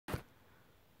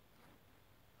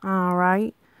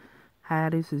Alright. Hi,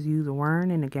 this is User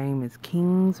Wern and the game is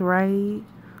King's Raid.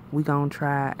 We gonna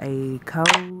try a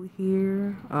code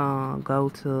here. Go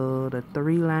to the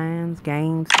 3 lines,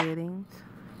 game settings,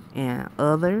 and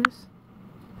others.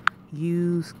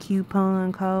 Use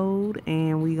coupon code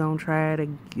and we gonna try to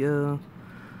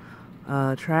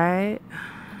try it.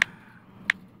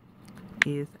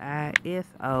 It's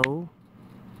ISO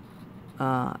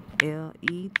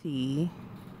LET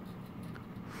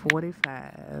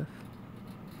 45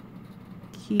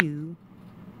 Q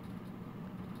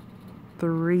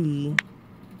 3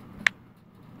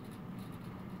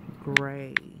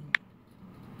 gray.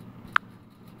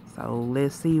 So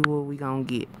let's see what we gonna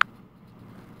get.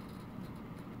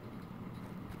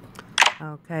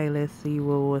 Okay, let's see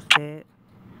what was that.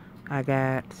 I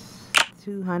got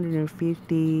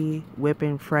 250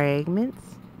 weapon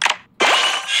fragments.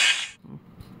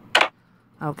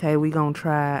 Okay, we gonna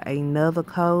try another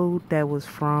code that was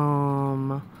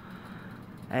from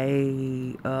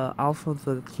off of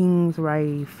the King's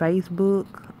Raid Facebook.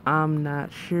 I'm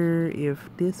not sure if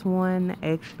this one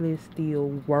actually still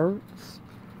works,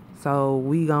 so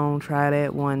we gonna try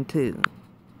that one too.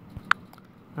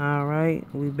 Alright,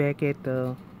 we back at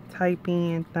the type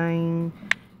in thing,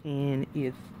 and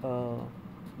it's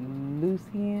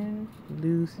Lucien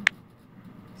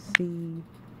CERN.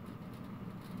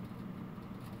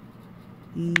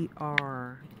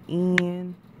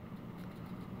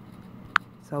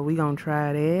 So we gonna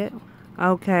try that.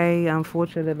 Okay,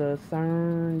 unfortunately the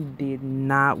CERN did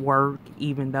not work,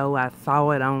 even though I saw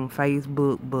it on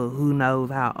Facebook, but who knows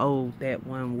how old that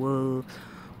one was.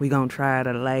 We gonna try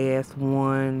the last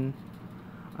one.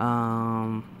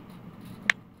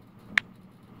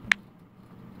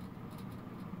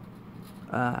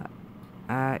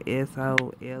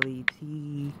 ISO LET,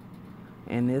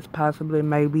 and this possibly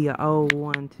may be an old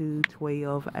one too.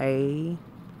 12A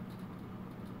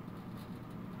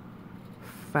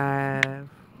 5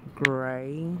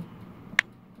 gray.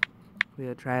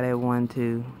 We'll try that one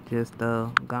too. Just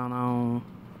go on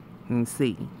and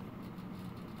see.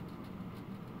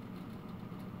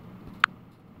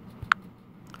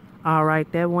 Alright,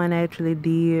 that one actually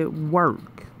did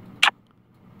work.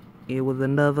 It was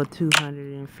another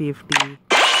 250.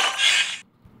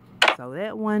 So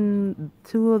that one,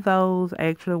 2 of those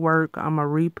actually work. I'm gonna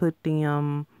re-put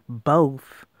them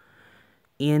both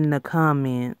in the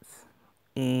comments,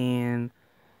 and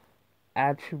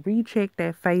I recheck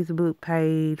that Facebook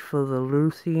page for the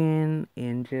Lucien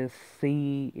and just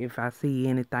see if I see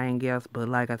anything else. But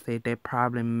like I said, that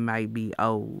probably might be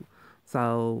old.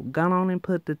 So go on and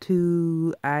put the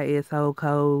 2 ISO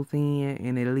codes in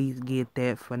and at least get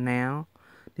that for now.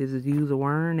 This is User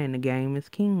Wern and the game is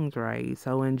King's Raid.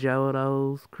 So enjoy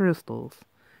those crystals.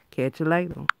 Catch you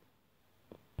later.